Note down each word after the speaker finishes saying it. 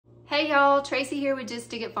Hey y'all, Tracy here with Just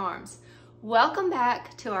Dig It Farms. Welcome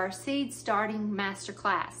back to our seed starting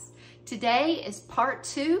masterclass. Today is part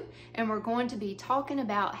 2 and we're going to be talking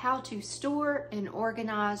about how to store and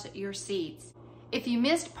organize your seeds. If you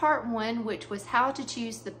missed part 1, which was how to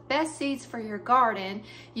choose the best seeds for your garden,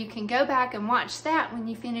 you can go back and watch that when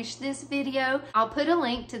you finish this video. I'll put a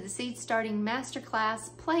link to the seed starting masterclass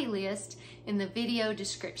playlist in the video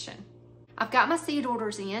description. I've got my seed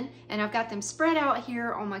orders in and I've got them spread out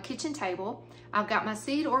here on my kitchen table. I've got my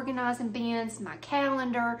seed organizing bins, my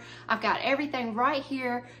calendar. I've got everything right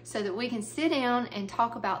here so that we can sit down and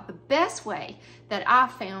talk about the best way that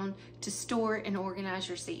I've found to store and organize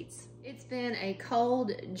your seeds. It's been a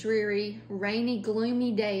cold, dreary, rainy,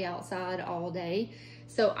 gloomy day outside all day.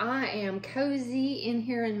 So I am cozy in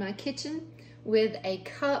here in my kitchen with a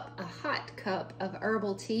hot cup of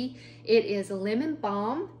herbal tea. It is lemon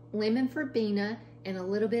balm, lemon verbena, and a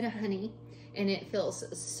little bit of honey, and it feels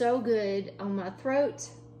so good on my throat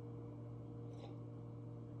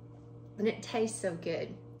and it tastes so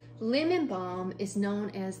good. Lemon balm is known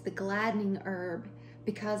as the gladdening herb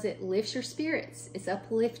because it lifts your spirits. It's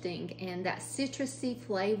uplifting, and that citrusy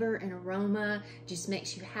flavor and aroma just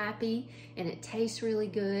makes you happy, and it tastes really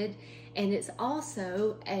good. And it's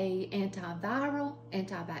also a antiviral,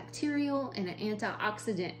 antibacterial, and an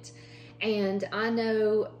antioxidant. And I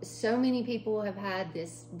know so many people have had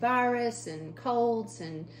this virus and colds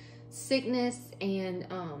and sickness, and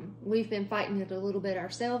we've been fighting it a little bit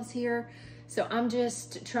ourselves here. So I'm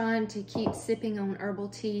just trying to keep sipping on herbal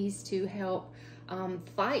teas to help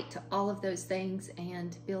fight all of those things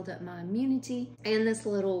and build up my immunity. And this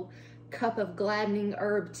little cup of gladdening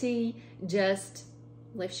herb tea just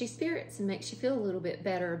lifts your spirits and makes you feel a little bit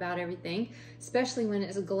better about everything, especially when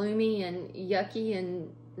it's gloomy and yucky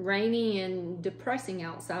and rainy and depressing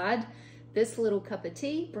outside. This little cup of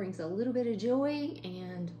tea brings a little bit of joy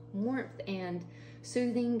and warmth and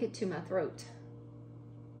soothing to my throat.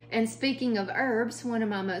 And speaking of herbs, one of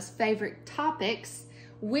my most favorite topics,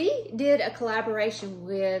 we did a collaboration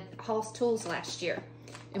with Hoss Tools last year,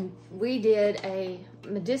 and we did a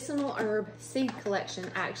medicinal herb seed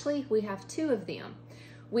collection. Actually, we have 2 of them.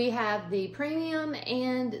 We have the premium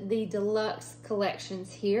and the deluxe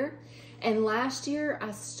collections here. And last year,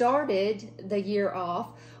 I started the year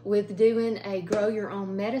off with doing a Grow Your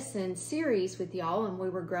Own Medicine series with y'all, and we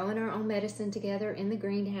were growing our own medicine together in the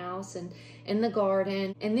greenhouse and in the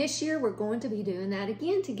garden. And this year, we're going to be doing that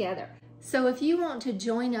again together. So if you want to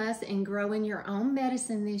join us in growing your own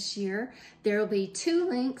medicine this year, there will be 2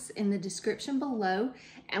 links in the description below.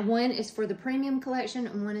 And one is for the premium collection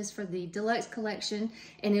and one is for the deluxe collection.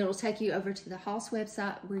 And it'll take you over to the Hoss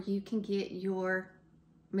website where you can get your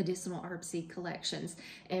medicinal herb seed collections.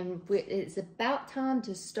 And it's about time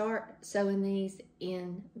to start sowing these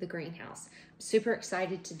in the greenhouse. I'm super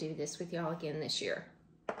excited to do this with y'all again this year.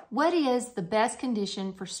 What is the best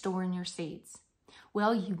condition for storing your seeds?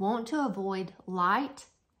 Well, you want to avoid light,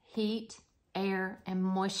 heat, air, and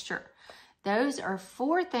moisture. Those are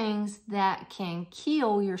 4 things that can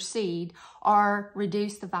kill your seed or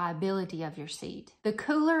reduce the viability of your seed. The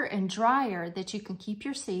cooler and drier that you can keep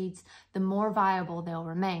your seeds, the more viable they'll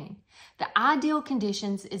remain. The ideal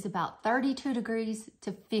conditions is about 32 degrees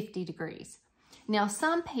to 50 degrees. Now,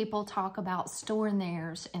 some people talk about storing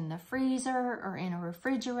theirs in the freezer or in a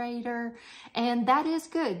refrigerator, and that is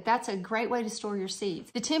good. That's a great way to store your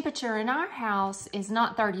seeds. The temperature in our house is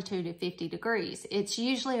not 32 to 50 degrees. It's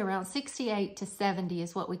usually around 68 to 70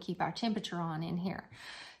 is what we keep our temperature on in here.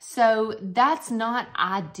 So that's not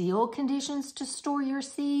ideal conditions to store your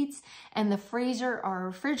seeds, and the freezer or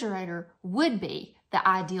refrigerator would be the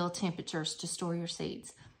ideal temperatures to store your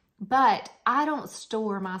seeds. But I don't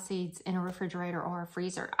store my seeds in a refrigerator or a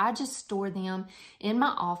freezer. I just store them in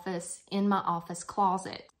my office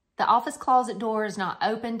closet. The office closet door is not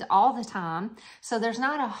opened all the time, so there's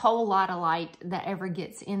not a whole lot of light that ever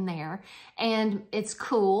gets in there. And it's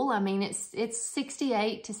cool. I mean, it's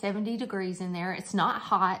 68 to 70 degrees in there. It's not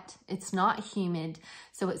hot. It's not humid.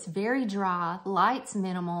 So it's very dry, light's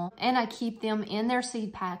minimal, and I keep them in their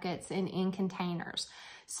seed packets and in containers.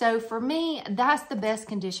 So for me, that's the best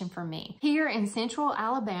condition for me. Here in Central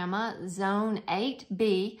Alabama, Zone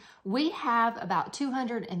 8B, we have about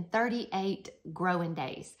 238 growing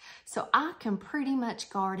days. So I can pretty much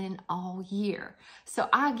garden all year. So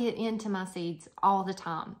I get into my seeds all the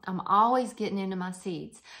time. I'm always getting into my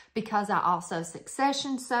seeds because I also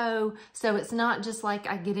succession sow. So it's not just like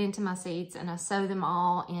I get into my seeds and I sow them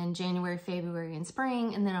all in January, February, and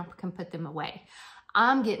spring, and then I can put them away.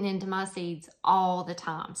 I'm getting into my seeds all the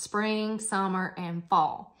time, spring, summer, and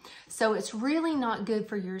fall. So it's really not good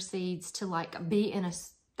for your seeds to like be in a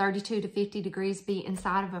 32 to 50 degrees, be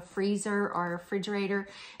inside of a freezer or a refrigerator,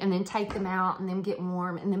 and then take them out and then get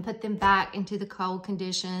warm and then put them back into the cold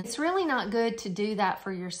condition. It's really not good to do that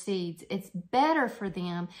for your seeds. It's better for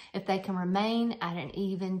them if they can remain at an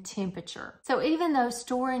even temperature. So even though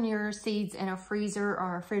storing your seeds in a freezer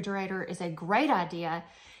or a refrigerator is a great idea,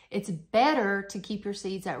 it's better to keep your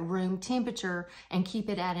seeds at room temperature and keep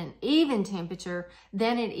it at an even temperature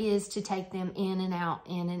than it is to take them in and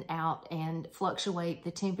out, and fluctuate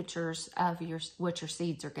the temperatures of what your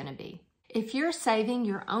seeds are going to be. If you're saving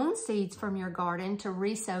your own seeds from your garden to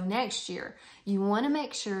resow next year, you want to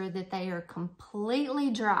make sure that they are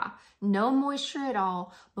completely dry, no moisture at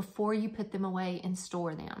all, before you put them away and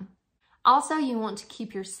store them. Also, you want to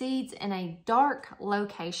keep your seeds in a dark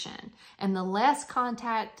location, and the less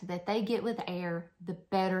contact that they get with air, the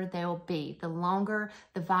better they'll be. The longer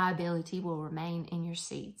the viability will remain in your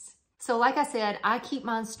seeds. So like I said, I keep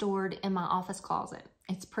mine stored in my office closet.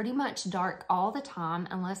 It's pretty much dark all the time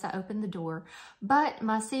unless I open the door, but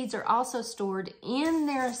my seeds are also stored in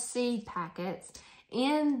their seed packets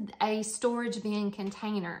in a storage bin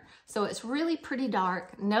container. So it's really pretty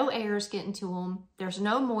dark, no air is getting to them, there's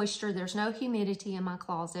no moisture, there's no humidity in my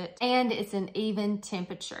closet, and it's an even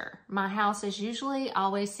temperature. My house is usually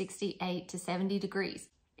always 68 to 70 degrees.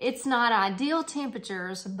 It's not ideal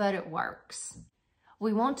temperatures, but it works.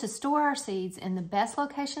 We want to store our seeds in the best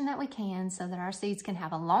location that we can so that our seeds can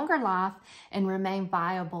have a longer life and remain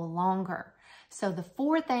viable longer. So the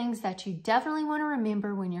 4 things that you definitely want to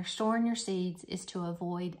remember when you're storing your seeds is to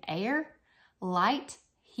avoid air, light,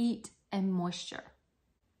 heat, and moisture.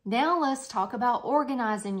 Now let's talk about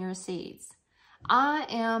organizing your seeds. I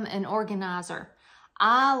am an organizer.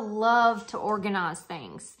 I love to organize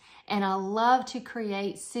things, and I love to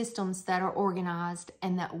create systems that are organized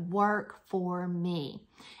and that work for me.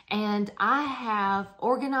 And I have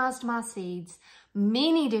organized my seeds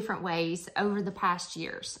many different ways over the past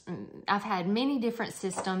years. I've had many different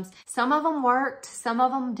systems. Some of them worked, some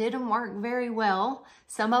of them didn't work very well.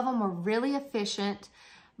 Some of them were really efficient,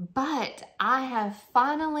 but I have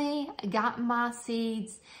finally gotten my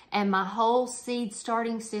seeds and my whole seed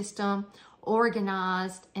starting system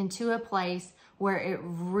organized into a place where it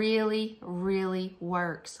really, really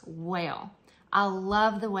works well. I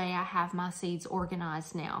love the way I have my seeds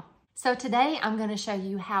organized now. So today I'm going to show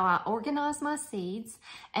you how I organize my seeds,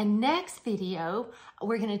 and next video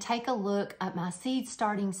we're going to take a look at my seed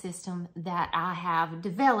starting system that I have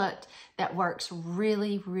developed that works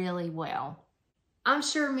really, really well. I'm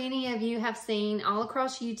sure many of you have seen all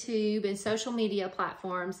across YouTube and social media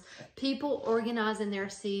platforms people organizing their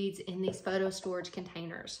seeds in these photo storage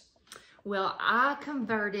containers. Well, I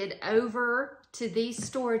converted over to these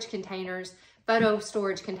storage containers, photo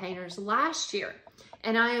storage containers, last year.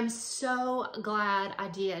 And I am so glad I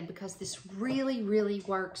did, because this really, really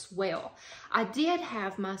works well. I did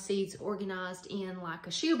have my seeds organized in like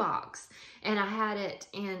a shoebox, and I had it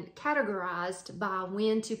categorized by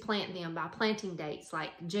when to plant them, by planting dates, like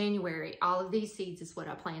January. All of these seeds is what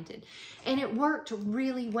I planted. And it worked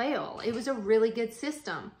really well. It was a really good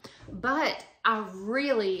system. But I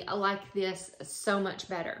really like this so much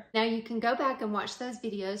better. Now you can go back and watch those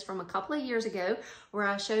videos from a couple of years ago where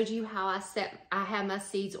I showed you how I had my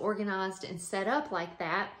seeds organized and set up like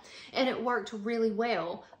that, and it worked really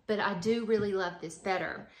well. But I do really love this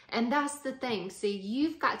better. And that's the thing. See,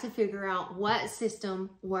 you've got to figure out what system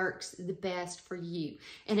works the best for you.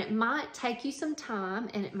 And it might take you some time,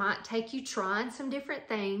 and it might take you trying some different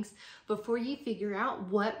things before you figure out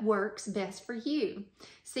what works best for you.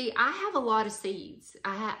 See, I have a lot of seeds.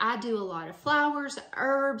 I do a lot of flowers,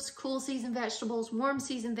 herbs, cool season vegetables, warm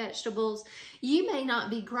season vegetables. You may not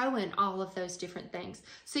be growing all of those different things.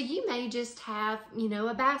 So you may just have,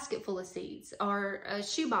 a basket full of seeds, or a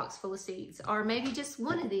shoebox full of seeds, or maybe just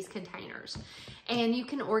one of these containers. And you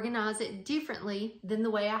can organize it differently than the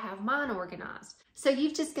way I have mine organized. So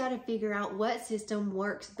you've just got to figure out what system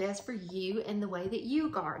works best for you and the way that you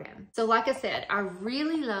garden. So like I said, I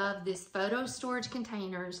really love this photo storage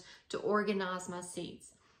containers to organize my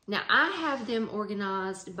seeds. Now I have them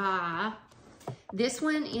organized by, this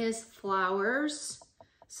one is flowers.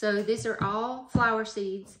 So these are all flower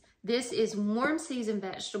seeds. This is warm season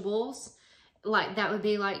vegetables. Like that would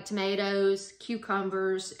be like tomatoes,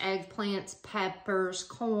 cucumbers, eggplants, peppers,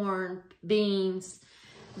 corn, beans.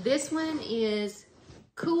 This one is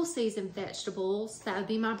cool season vegetables. That would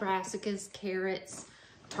be my brassicas, carrots,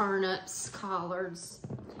 turnips, collards.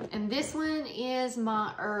 And this one is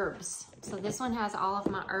my herbs. So this one has all of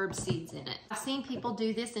my herb seeds in it. I've seen people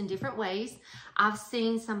do this in different ways. I've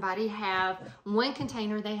seen somebody have one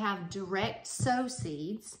container, they have direct sow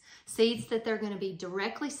seeds that they're going to be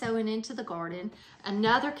directly sowing into the garden.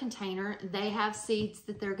 Another container, they have seeds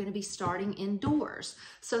that they're going to be starting indoors.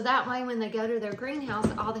 So that way when they go to their greenhouse,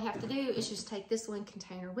 all they have to do is just take this one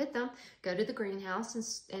container with them, go to the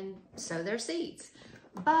greenhouse and sow their seeds.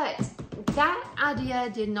 But that idea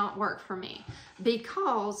did not work for me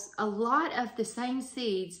because a lot of the same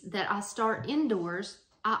seeds that I start indoors,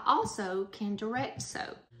 I also can direct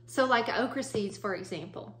sow. So like okra seeds, for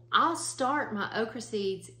example, I'll start my okra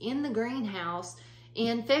seeds in the greenhouse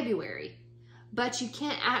in February, but you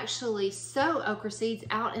can't actually sow okra seeds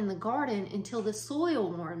out in the garden until the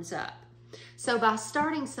soil warms up. So by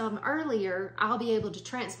starting some earlier, I'll be able to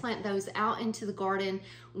transplant those out into the garden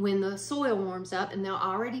when the soil warms up, and they'll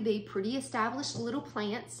already be pretty established little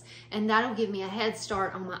plants, and that'll give me a head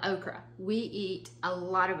start on my okra. We eat a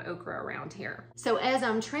lot of okra around here. So as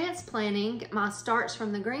I'm transplanting my starts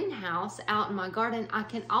from the greenhouse out in my garden, I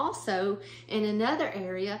can also, in another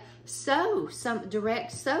area,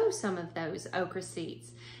 direct sow some of those okra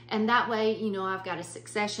seeds. And that way, you know, I've got a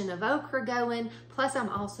succession of okra going, plus I'm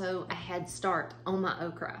also a head start on my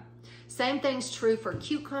okra. Same thing's true for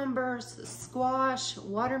cucumbers, squash,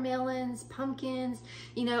 watermelons, pumpkins.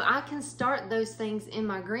 You know, I can start those things in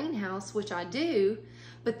my greenhouse, which I do,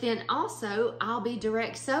 but then also I'll be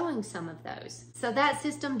direct sowing some of those. So that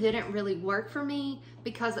system didn't really work for me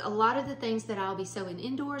because a lot of the things that I'll be sowing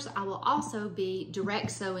indoors, I will also be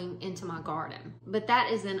direct sowing into my garden. But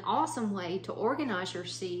that is an awesome way to organize your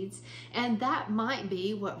seeds, and that might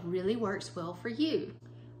be what really works well for you.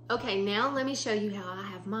 Okay, now let me show you how I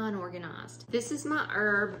have mine organized. This is my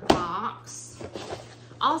herb box.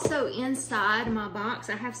 Also inside my box,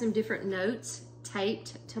 I have some different notes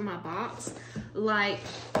taped to my box. Like,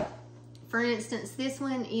 for instance, this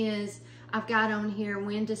one is, I've got on here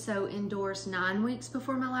when to sow indoors 9 weeks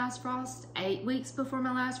before my last frost, 8 weeks before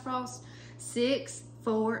my last frost, 6,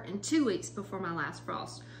 4, and 2 weeks before my last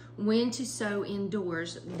frost. When to sow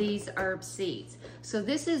indoors these herb seeds. So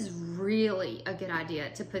this is really a good idea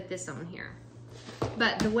to put this on here.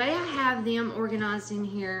 But the way I have them organized in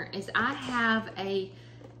here is I have a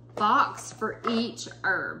box for each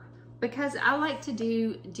herb, because I like to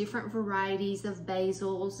do different varieties of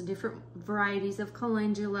basils, different varieties of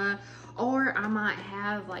calendula, or I might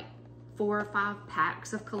have like 4 or 5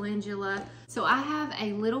 packs of calendula. So I have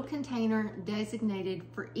a little container designated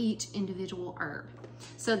for each individual herb.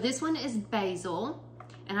 So this one is basil,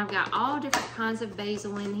 and I've got all different kinds of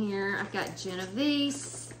basil in here. I've got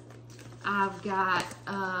Genovese, I've got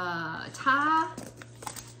Thai,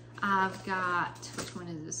 I've got, which one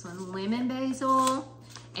is this one? Lemon basil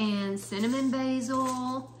and cinnamon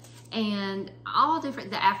basil, and all different,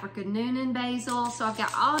 the African Noonan basil. So I've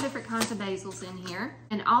got all different kinds of basils in here.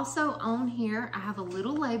 And also on here, I have a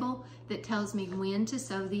little label that tells me when to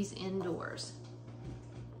sow these indoors.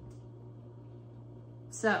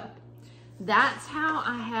 So that's how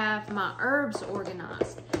I have my herbs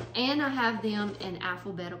organized, and I have them in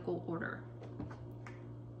alphabetical order.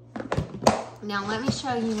 Now let me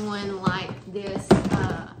show you one like this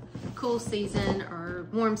cool season or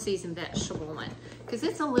warm season vegetable one, because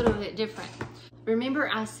it's a little bit different.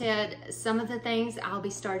 Remember I said some of the things I'll be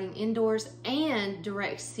starting indoors and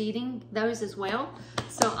direct seeding those as well.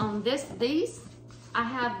 So on these, I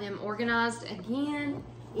have them organized again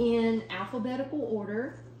in alphabetical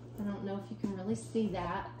order. I don't know if you can really see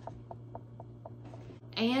that.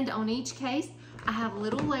 And on each case, I have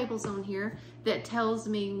little labels on here that tells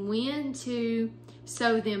me when to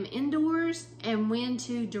sow them indoors and when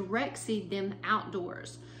to direct seed them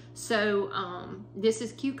outdoors. So this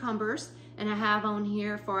is cucumbers, and I have on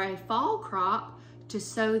here for a fall crop to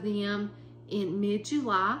sow them in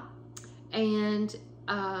mid-July, and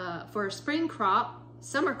for a spring crop,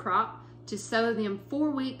 summer crop, to sow them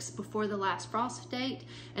 4 weeks before the last frost date,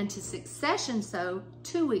 and to succession sow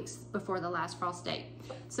 2 weeks before the last frost date.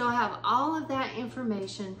 So I have all of that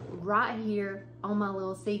information right here on my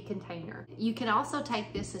little seed container. You can also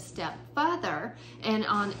take this a step further, and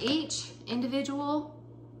on each individual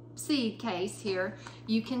seed case here,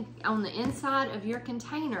 you can, on the inside of your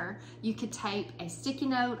container, you could tape a sticky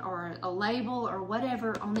note or a label or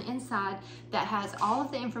whatever on the inside that has all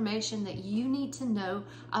of the information that you need to know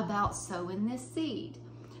about sowing this seed.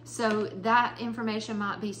 So that information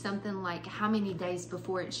might be something like how many days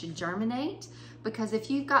before it should germinate, because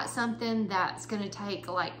if you've got something that's going to take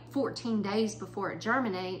like 14 days before it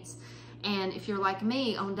germinates, and if you're like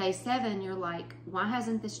me, on day 7 you're like, why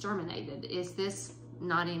hasn't this germinated? Is this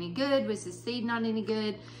not any good? Was this seed not any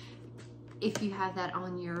good? If you have that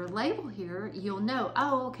on your label here, you'll know,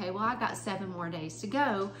 oh, okay, well, I got 7 more days to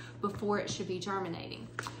go before it should be germinating.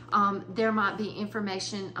 There might be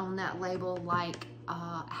information on that label like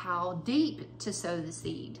how deep to sow the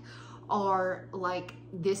seed, or like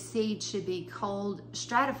this seed should be cold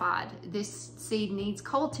stratified. This seed needs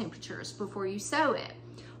cold temperatures before you sow it.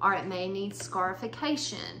 Or it may need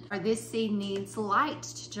scarification, or this seed needs light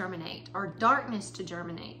to germinate or darkness to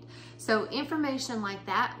germinate. So information like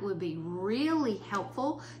that would be really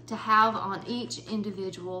helpful to have on each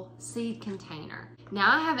individual seed container.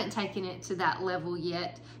 Now, I haven't taken it to that level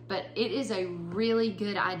yet, but it is a really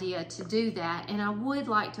good idea to do that, and I would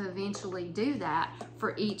like to eventually do that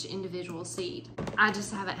for each individual seed. I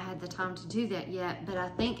just haven't had the time to do that yet, but I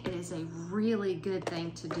think it is a really good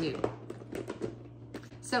thing to do.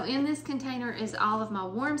 So in this container is all of my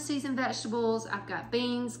warm season vegetables. I've got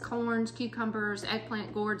beans, corns, cucumbers,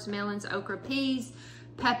 eggplant, gourds, melons, okra, peas,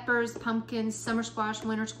 peppers, pumpkins, summer squash,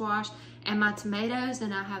 winter squash, and my tomatoes,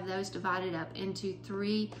 and I have those divided up into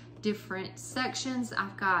 3 different sections.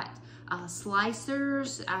 I've got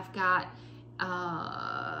slicers, I've got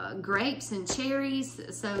grapes and cherries.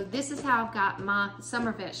 So this is how I've got my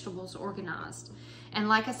summer vegetables organized. And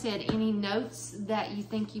like I said, any notes that you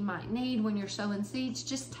think you might need when you're sowing seeds,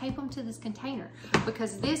 just tape them to this container,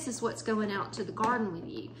 because this is what's going out to the garden with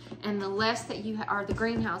you. And the less that you are the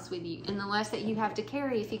greenhouse with you, and the less that you have to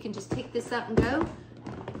carry, if you can just pick this up and go,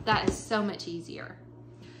 that is so much easier.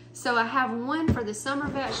 So I have one for the summer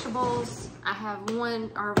vegetables. I have one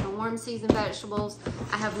for the warm season vegetables.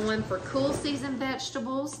 I have one for cool season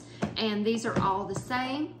vegetables, and these are all the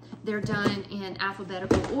same. They're done in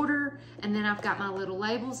alphabetical order, and then I've got my little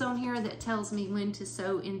labels on here that tells me when to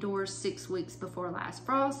sow indoors 6 weeks before last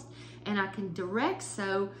frost, and I can direct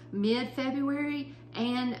sow mid-February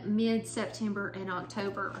and mid-September and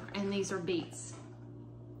October, and these are beets.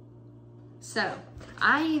 So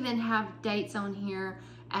I even have dates on here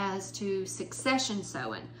as to succession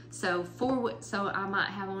sowing. So I might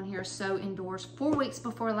have on here sow indoors 4 weeks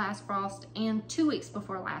before last frost and 2 weeks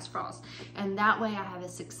before last frost. And that way I have a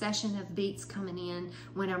succession of beets coming in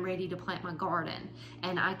when I'm ready to plant my garden.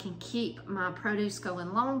 And I can keep my produce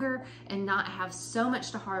going longer and not have so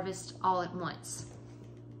much to harvest all at once.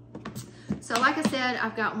 So like I said,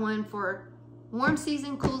 I've got one for warm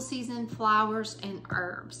season, cool season, flowers, and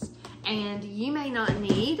herbs. And you may not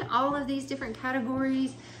need all of these different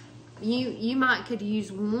categories. You could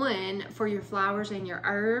use one for your flowers and your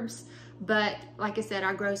herbs, but like I said,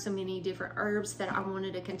 I grow so many different herbs that I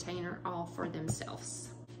wanted a container all for themselves.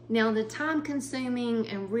 Now, the time consuming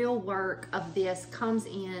and real work of this comes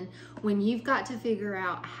in when you've got to figure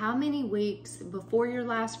out how many weeks before your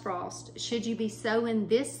last frost should you be sowing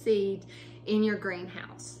this seed in your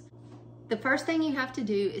greenhouse. The first thing you have to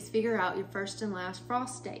do is figure out your first and last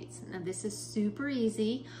frost dates. Now, this is super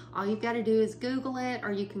easy. All you've got to do is Google it,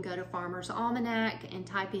 or you can go to Farmer's Almanac and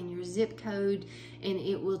type in your zip code, and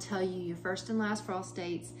it will tell you your first and last frost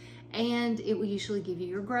dates, and it will usually give you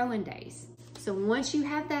your growing days. So once you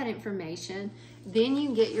have that information, then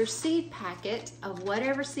you get your seed packet of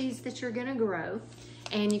whatever seeds that you're gonna grow,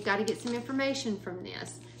 and you've got to get some information from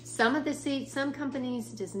this. Some of the seeds, some companies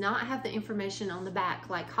does not have the information on the back,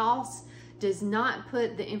 like Haas does not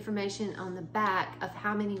put the information on the back of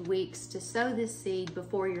how many weeks to sow this seed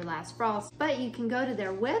before your last frost, but you can go to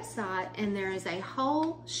their website and there is a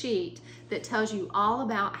whole sheet that tells you all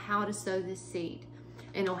about how to sow this seed.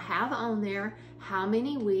 And it'll have on there how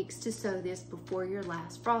many weeks to sow this before your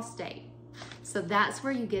last frost date. So that's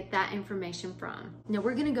where you get that information from. Now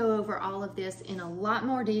we're gonna go over all of this in a lot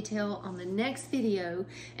more detail on the next video,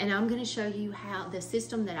 and I'm gonna show you how the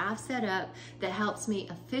system that I've set up that helps me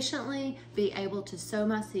efficiently be able to sow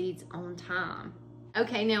my seeds on time.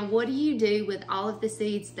 Okay, now what do you do with all of the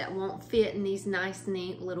seeds that won't fit in these nice,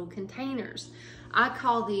 neat little containers? I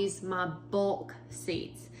call these my bulk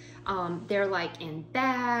seeds. They're like in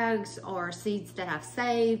bags, or seeds that I've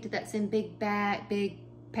saved that's in big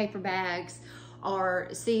paper bags, or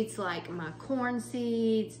seeds like my corn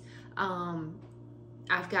seeds.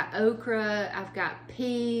 I've got okra, I've got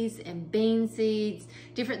peas and bean seeds,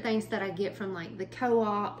 different things that I get from like the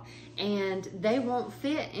co-op, and they won't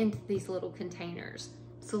fit into these little containers.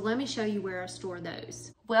 So let me show you where I store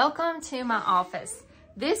those. Welcome to my office.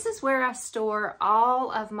 This is where I store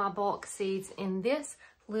all of my bulk seeds in this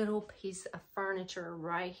little piece of furniture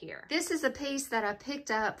right here. This is a piece that I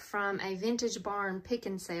picked up from a vintage barn pick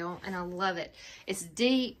and sale, and I love it. It's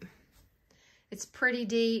deep, it's pretty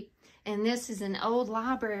deep, and this is an old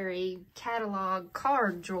library catalog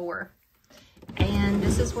card drawer. And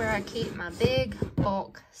this is where I keep my big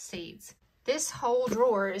bulk seeds. This whole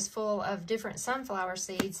drawer is full of different sunflower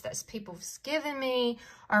seeds that people's given me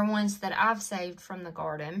or ones that I've saved from the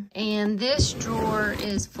garden. And this drawer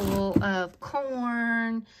is full of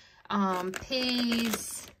corn,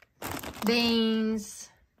 peas, beans.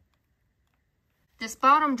 This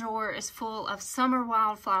bottom drawer is full of summer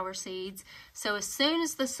wildflower seeds. So as soon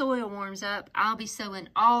as the soil warms up, I'll be sowing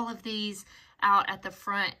all of these out at the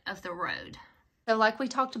front of the road. So like we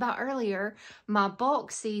talked about earlier, my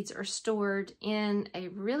bulk seeds are stored in a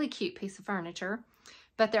really cute piece of furniture,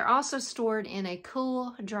 but they're also stored in a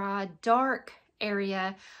cool, dry, dark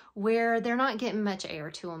area where they're not getting much air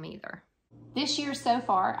to them either. This year so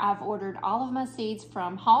far, I've ordered all of my seeds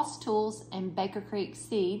from Hoss Tools and Baker Creek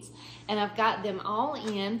Seeds, and I've got them all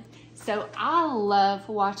in. So I love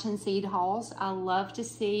watching seed hauls. I love to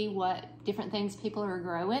see what different things people are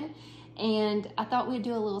growing. And I thought we'd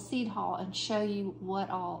do a little seed haul and show you what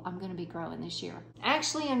all I'm going to be growing this year.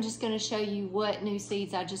 Actually, I'm just going to show you what new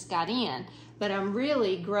seeds I just got in, but I'm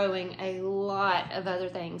really growing a lot of other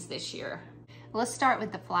things this year. Let's start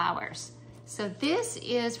with the flowers. So this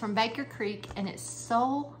is from Baker Creek, and it's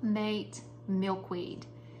Soulmate Milkweed.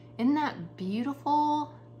 Isn't that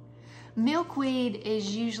beautiful? Milkweed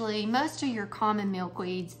is usually, most of your common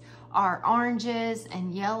milkweeds are oranges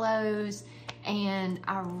and yellows, and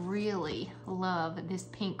I really love this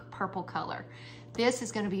pink purple color. This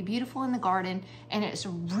is going to be beautiful in the garden, and it's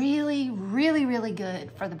really, really, really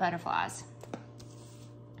good for the butterflies.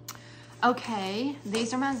 Okay,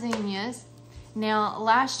 these are my zinnias. Now,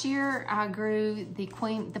 last year I grew the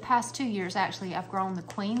past 2 years actually, I've grown the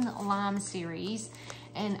Queen Lime series,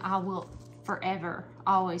 and I will forever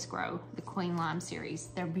always grow the Queen Lime series.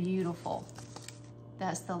 They're beautiful.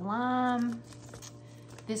 That's the lime.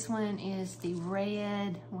 This one is the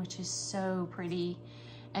red, which is so pretty.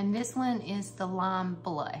 And this one is the lime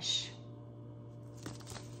blush.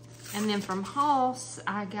 And then from Hoss,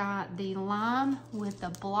 I got the lime with the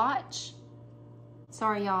blotch.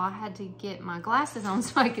 Sorry, y'all, I had to get my glasses on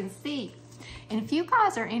so I can see. And if you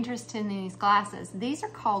guys are interested in these glasses, these are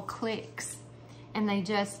called clicks. And they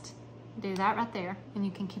just do that right there, and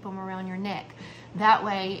you can keep them around your neck. That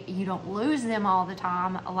way you don't lose them all the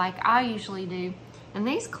time like I usually do. And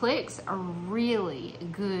these clicks are really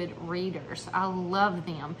good readers. I love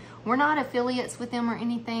them. We're not affiliates with them or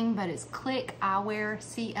anything, but it's Click Eyewear,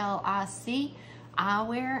 C-L-I-C,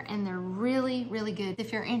 Eyewear, and they're really, really good.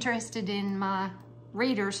 If you're interested in my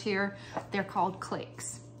readers here, they're called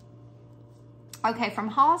clicks. Okay, from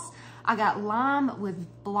Hoss, I got lime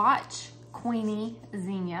with blotch Queenie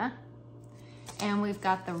zinnia, and we've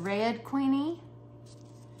got the red Queenie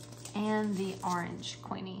and the orange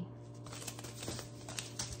Queenie.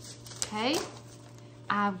 Okay,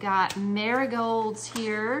 I've got marigolds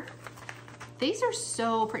here. These are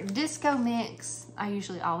so pretty. Disco mix. I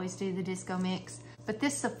usually always do the disco mix. But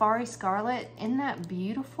this Safari Scarlet, isn't that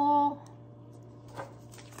beautiful?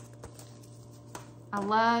 I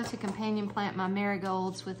love to companion plant my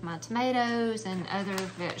marigolds with my tomatoes and other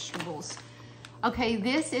vegetables. Okay,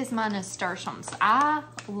 this is my nasturtiums. I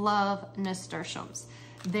love nasturtiums.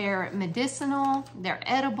 They're medicinal, they're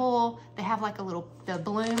edible, they have like a little, the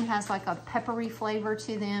bloom has like a peppery flavor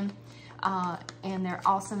to them, and they're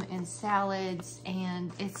awesome in salads,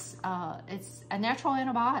 and it's a natural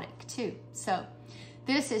antibiotic too. So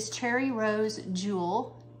this is Cherry Rose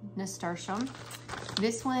Jewel nasturtium.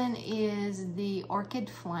 This one is the Orchid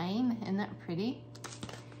Flame, isn't that pretty?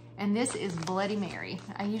 And this is Bloody Mary.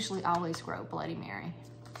 I usually always grow Bloody Mary.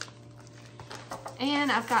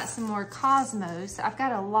 And I've got some more cosmos. I've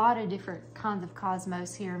got a lot of different kinds of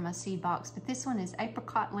cosmos here in my seed box, but this one is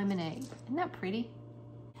Apricot Lemonade. Isn't that pretty?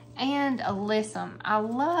 And alyssum. I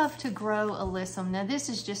love to grow alyssum. Now this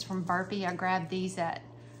is just from Burpee. I grabbed these at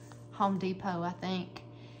Home Depot, I think.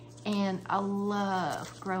 And I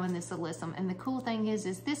love growing this alyssum. And the cool thing is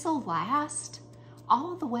this will last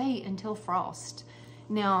all the way until frost.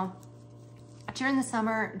 Now, during the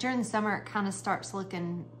summer it kind of starts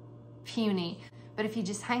looking puny. But if you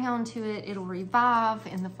just hang on to it, it'll revive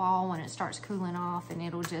in the fall when it starts cooling off, and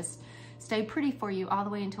it'll just stay pretty for you all the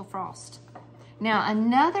way until frost. Now,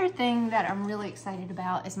 another thing that I'm really excited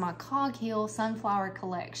about is my Cog Hill Sunflower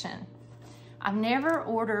Collection. I've never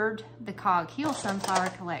ordered the Cog Hill Sunflower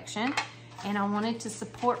Collection, and I wanted to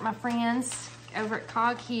support my friends over at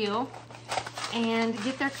Cog Hill and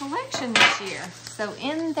get their collection this year. So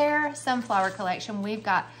in their sunflower collection, we've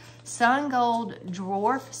got Sun Gold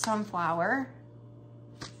Dwarf Sunflower.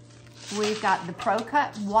 We've got the Pro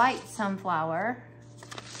Cut White Sunflower,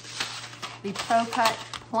 the Pro Cut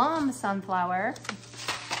Plum Sunflower,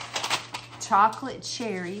 Chocolate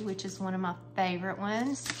Cherry, which is one of my favorite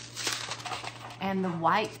ones, and the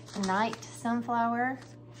White Night sunflower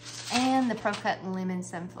and the Pro Cut lemon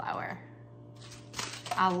sunflower.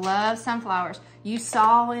 I love sunflowers. You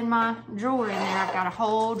saw in my drawer in there, I've got a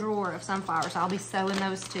whole drawer of sunflowers. I'll be sowing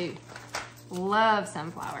those too. Love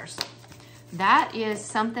sunflowers. That is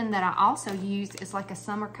something that I also use as like a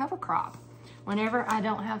summer cover crop. Whenever I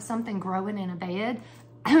don't have something growing in a bed,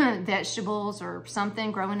 vegetables or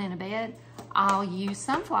something growing in a bed, I'll use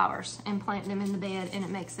sunflowers and plant them in the bed, and it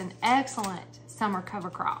makes an excellent summer cover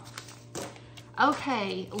crop.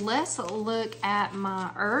 Okay, let's look at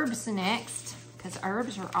my herbs next, because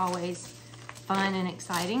herbs are always fun and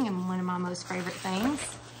exciting and one of my most favorite things.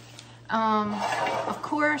 Of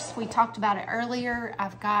course, we talked about it earlier.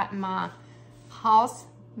 I've got my HISEA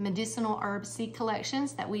medicinal herb seed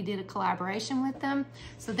collections that we did a collaboration with them.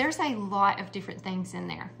 So there's a lot of different things in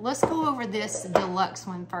there. Let's go over this deluxe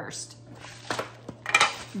one first.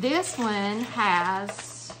 This one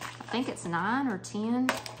has, I think it's 9 or 10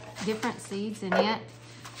 different seeds in it.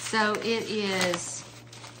 So it is,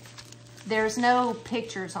 there's no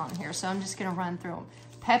pictures on here, so I'm just gonna run through them.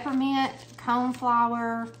 Peppermint,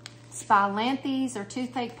 coneflower, spilanthes or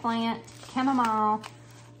toothache plant, chamomile,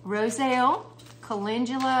 roselle,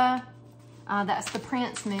 calendula, that's the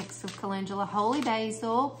Prince mix of calendula, holy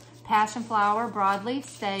basil, passion flower, broadleaf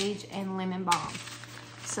sage, and lemon balm.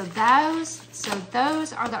 So those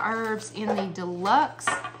are the herbs in the deluxe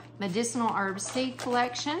medicinal herb seed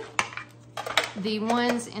collection. The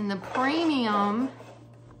ones in the premium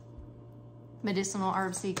medicinal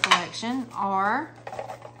herb seed collection are,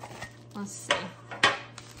 let's see,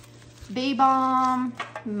 bee balm,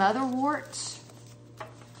 motherwort,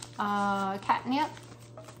 catnip,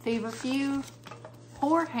 feverfew,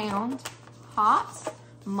 horehound, hops,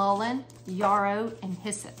 mullein, yarrow, and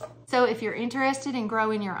hyssop. So if you're interested in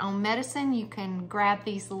growing your own medicine, you can grab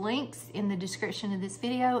these links in the description of this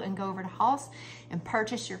video and go over to HISEA and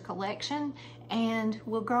purchase your collection, and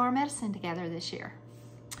we'll grow our medicine together this year.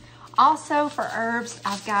 Also for herbs,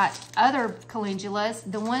 I've got other calendulas.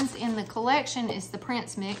 The ones in the collection is the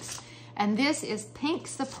Prince mix, and this is Pink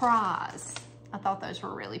Surprise. I thought those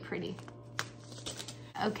were really pretty.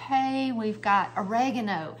 Okay, we've got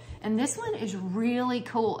oregano, and this one is really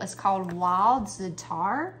cool. It's called Wild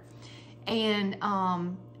Za'atar, and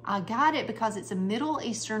I got it because it's a Middle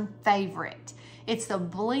Eastern favorite. It's a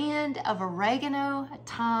blend of oregano,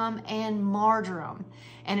 thyme, and marjoram,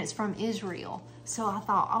 and it's from Israel. So I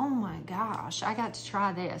thought, oh my gosh, I got to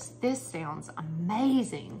try this. This sounds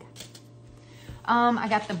amazing. I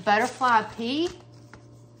got the butterfly pea.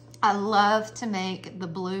 I love to make the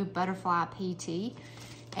blue butterfly pea tea.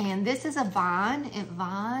 And this is a vine. It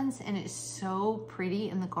vines, and it's so pretty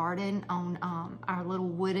in the garden on our little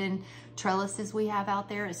wooden trellises we have out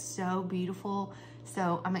there. It's so beautiful.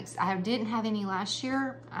 So I didn't have any last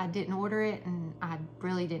year. I didn't order it, and I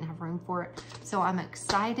really didn't have room for it. So I'm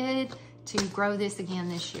excited to grow this again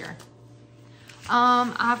this year.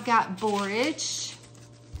 I've got borage.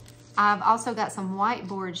 I've also got some white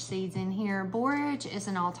borage seeds in here. Borage is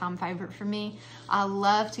an all-time favorite for me. I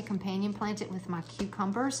love to companion plant it with my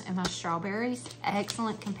cucumbers and my strawberries.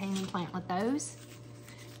 Excellent companion plant with those.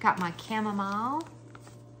 Got my chamomile.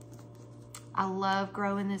 I love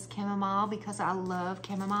growing this chamomile because I love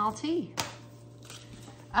chamomile tea.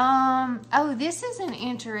 Oh, this is an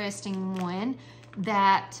interesting one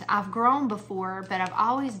that I've grown before, but I've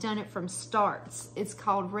always done it from starts. It's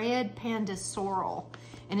called Red Panda Sorrel,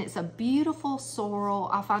 and it's a beautiful sorrel.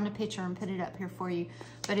 I'll find a picture and put it up here for you,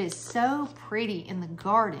 but it's so pretty in the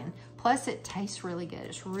garden. Plus it tastes really good.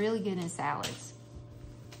 It's really good in salads.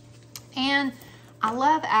 And I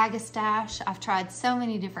love agastache. I've tried so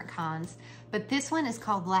many different kinds, but this one is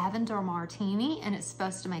called Lavender Martini, and it's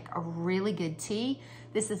supposed to make a really good tea.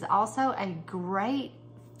 This is also a great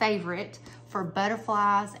favorite for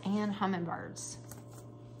butterflies and hummingbirds.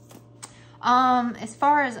 As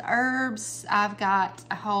far as herbs, I've got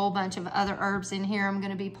a whole bunch of other herbs in here I'm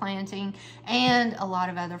going to be planting, and a lot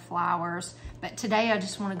of other flowers. But today I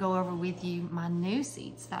just want to go over with you my new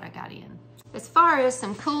seeds that I got in. As far as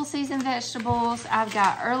some cool season vegetables, I've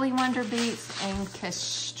got early wonder beets and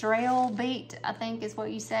kestrel beet, I think is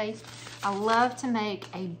what you say. I love to make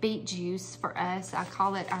a beet juice for us. I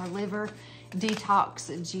call it our liver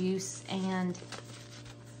detox juice, and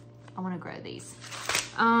I want to grow these.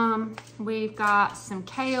 We've got some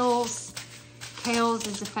kales. Kales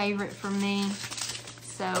is a favorite for me.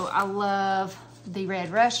 So I love the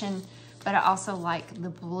Red Russian, but I also like the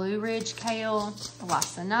Blue Ridge kale, the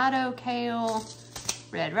lacinato kale,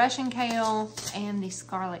 Red Russian kale, and the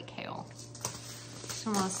scarlet kale.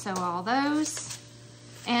 So I'm gonna sow all those.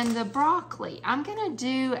 And the broccoli, I'm gonna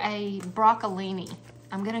do a broccolini.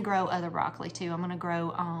 I'm gonna grow other broccoli too. I'm gonna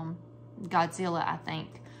grow Godzilla, I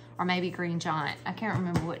think, or maybe Green Giant. I can't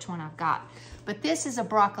remember which one I've got. But this is a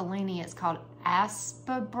broccolini. It's called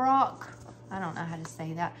Asperbrock. I don't know how to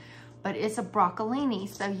say that, but it's a broccolini.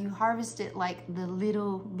 So you harvest it like the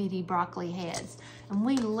little bitty broccoli heads. And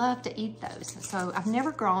we love to eat those. So I've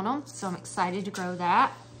never grown them, so I'm excited to grow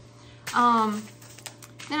that.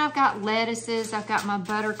 Then I've got lettuces. I've got my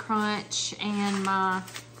Butter Crunch and my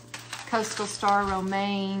Coastal Star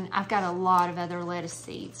Romaine. I've got a lot of other lettuce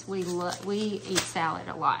seeds. We eat salad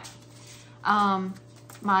a lot.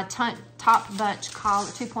 My Top Bunch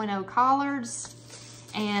 2.0 collards,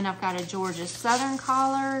 and I've got a Georgia Southern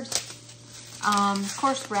collard. Of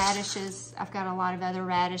course, radishes. I've got a lot of other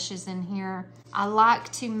radishes in here. I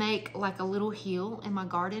like to make like a little hill in my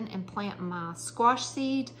garden and plant my squash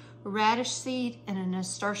seed, radish seed, and a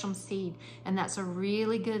nasturtium seed, and that's a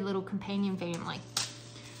really good little companion family.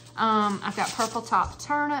 I've got purple top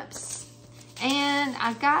turnips, and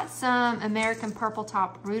I've got some American purple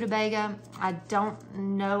top rutabaga. I don't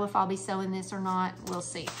know if I'll be sowing this or not. We'll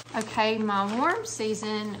see. Okay, my warm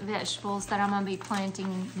season vegetables that I'm gonna be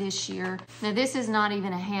planting this year. Now this is not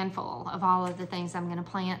even a handful of all of the things I'm gonna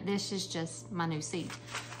plant. This is just my new seed.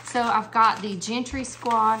 So I've got the gentry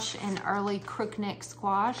squash and early crookneck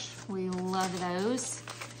squash. We love those.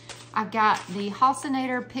 I've got the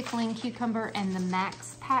Halcinator pickling cucumber and the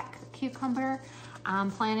Max Pack cucumber.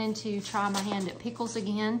 I'm planning to try my hand at pickles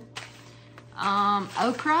again.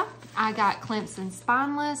 Okra, I got Clemson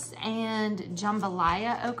Spineless and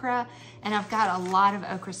Jambalaya okra, and I've got a lot of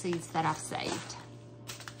okra seeds that I've saved.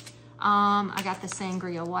 I got the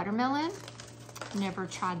Sangria watermelon. Never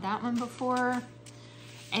tried that one before.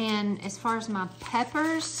 And as far as my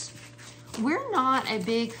peppers, we're not a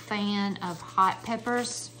big fan of hot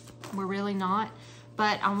peppers. We're really not.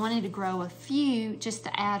 But I wanted to grow a few just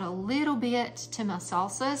to add a little bit to my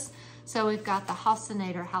salsas. So we've got the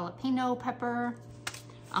Halcinator jalapeno pepper,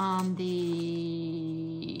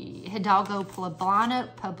 the Hidalgo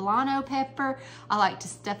poblano pepper. I like to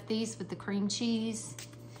stuff these with the cream cheese.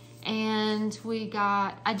 And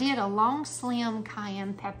I did a long slim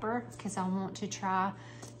cayenne pepper because I want to try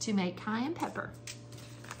to make cayenne pepper.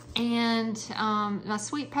 And my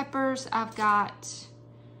sweet peppers, I've got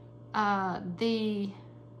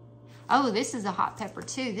this is a hot pepper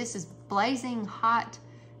too. This is Blazing Hot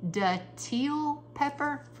Datil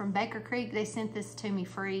pepper from Baker Creek. They sent this to me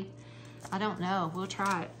free. I don't know, we'll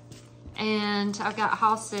try it. And I've got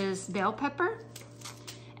Haas's bell pepper.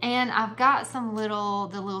 And I've got the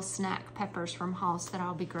little snack peppers from Haas that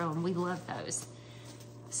I'll be growing. We love those.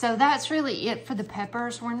 So that's really it for the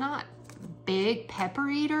peppers. We're not big pepper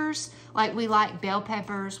eaters. Like, we like bell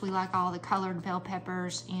peppers. We like all the colored bell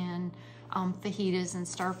peppers in fajitas and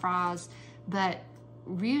stir fries. But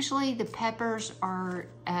usually the peppers are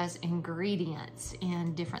as ingredients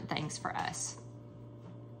in different things for us.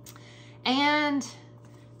 And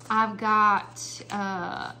I've got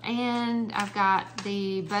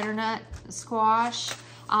the butternut squash.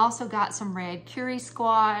 I also got some red curry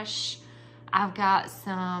squash. I've got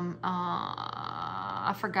some,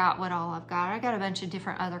 I forgot what all I've got. I got a bunch of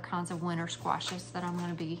different other kinds of winter squashes that I'm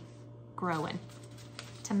gonna be growing.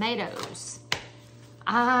 Tomatoes.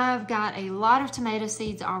 I've got a lot of tomato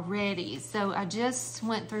seeds already. So I just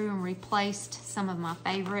went through and replaced some of my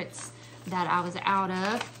favorites that I was out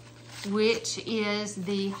of, which is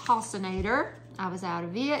the Halcinator. I was out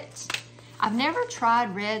of it. I've never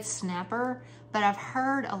tried Red Snapper, but I've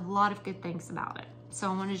heard a lot of good things about it.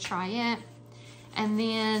 So I wanted to try it. And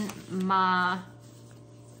then my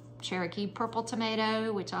Cherokee purple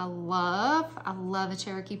tomato, which I love. I love a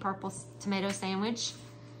Cherokee purple tomato sandwich.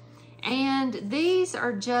 And these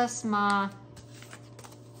are just my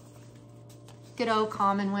good old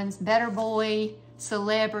common ones, Better Boy,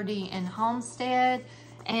 Celebrity, and Homestead.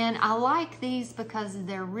 And I like these because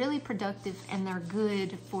they're really productive and they're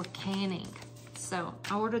good for canning. So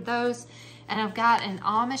I ordered those, and I've got an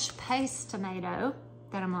Amish paste tomato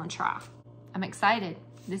that I'm gonna try. I'm excited.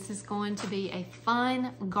 This is going to be a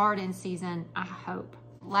fun garden season, I hope.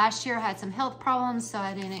 Last year I had some health problems, so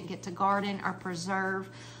I didn't get to garden or preserve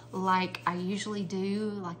like I usually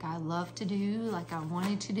do, like I love to do, like I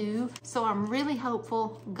wanted to do. So I'm really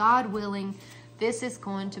hopeful, God willing, this is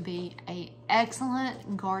going to be an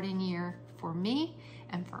excellent garden year for me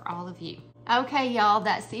and for all of you. Okay, y'all,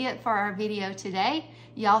 that's it for our video today.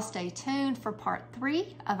 Y'all stay tuned for part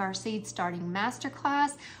 3 of our seed starting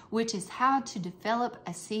masterclass, which is how to develop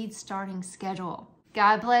a seed starting schedule.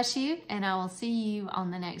 God bless you, and I will see you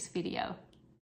on the next video.